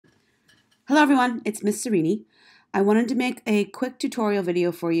Hello everyone, it's Miss Serini. I wanted to make a quick tutorial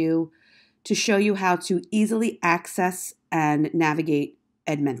video for you to show you how to easily access and navigate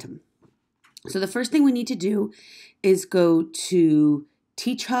Edmentum. So the first thing we need to do is go to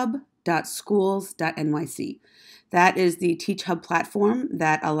teachhub.schools.nyc. That is the TeachHub platform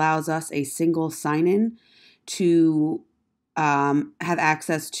that allows us a single sign-in to have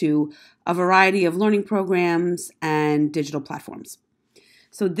access to a variety of learning programs and digital platforms.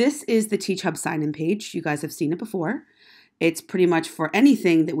 So this is the TeachHub sign-in page. You guys have seen it before. It's pretty much for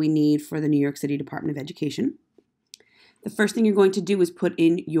anything that we need for the New York City Department of Education. The first thing you're going to do is put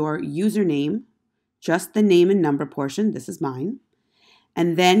in your username, just the name and number portion. This is mine.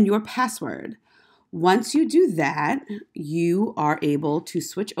 And then your password. Once you do that, you are able to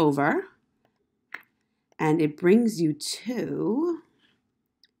switch over and it brings you to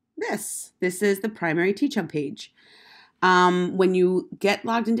this. This is the primary TeachHub page. When you get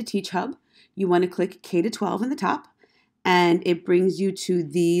logged into TeachHub, you want to click K-12 in the top, and it brings you to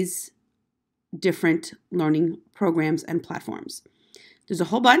these different learning programs and platforms. There's a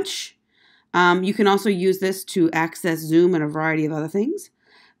whole bunch. You can also use this to access Zoom and a variety of other things,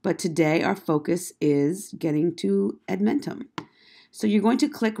 but today our focus is getting to Edmentum. So you're going to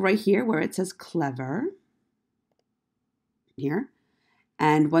click right here where it says Clever, here,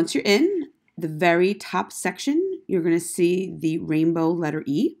 and once you're in the very top section, you're going to see the rainbow letter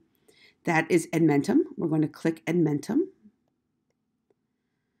E. That is Edmentum. We're going to click Edmentum.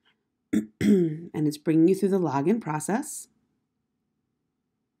 And it's bringing you through the login process.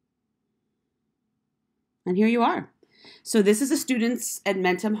 And here you are. So this is a student's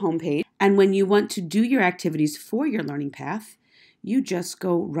Edmentum homepage. And when you want to do your activities for your learning path, you just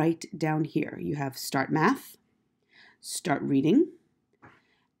go right down here. You have Start Math, Start Reading,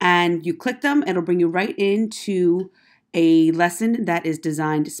 and you click them, it'll bring you right into a lesson that is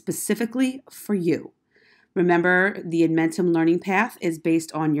designed specifically for you. Remember, the Edmentum learning path is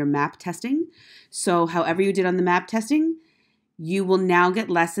based on your MAP testing. So however you did on the MAP testing, you will now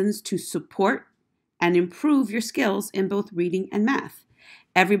get lessons to support and improve your skills in both reading and math.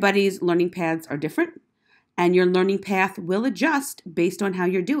 Everybody's learning paths are different, and your learning path will adjust based on how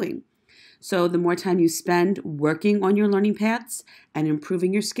you're doing. So the more time you spend working on your learning paths and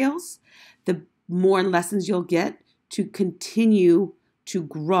improving your skills, the more lessons you'll get to continue to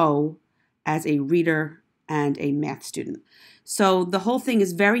grow as a reader and a math student. So the whole thing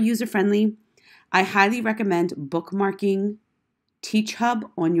is very user-friendly. I highly recommend bookmarking TeachHub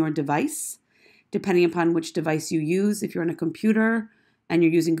on your device, depending upon which device you use. If you're on a computer and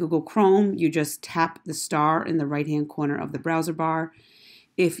you're using Google Chrome, you just tap the star in the right-hand corner of the browser bar.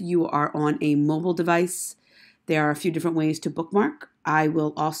 If you are on a mobile device, there are a few different ways to bookmark. I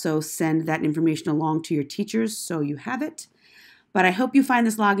will also send that information along to your teachers so you have it. But I hope you find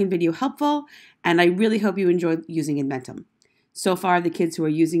this login video helpful, and I really hope you enjoyed using Edmentum. So far, the kids who are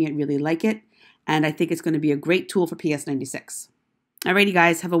using it really like it, and I think it's going to be a great tool for PS96. Alrighty,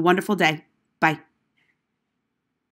 guys, have a wonderful day. Bye.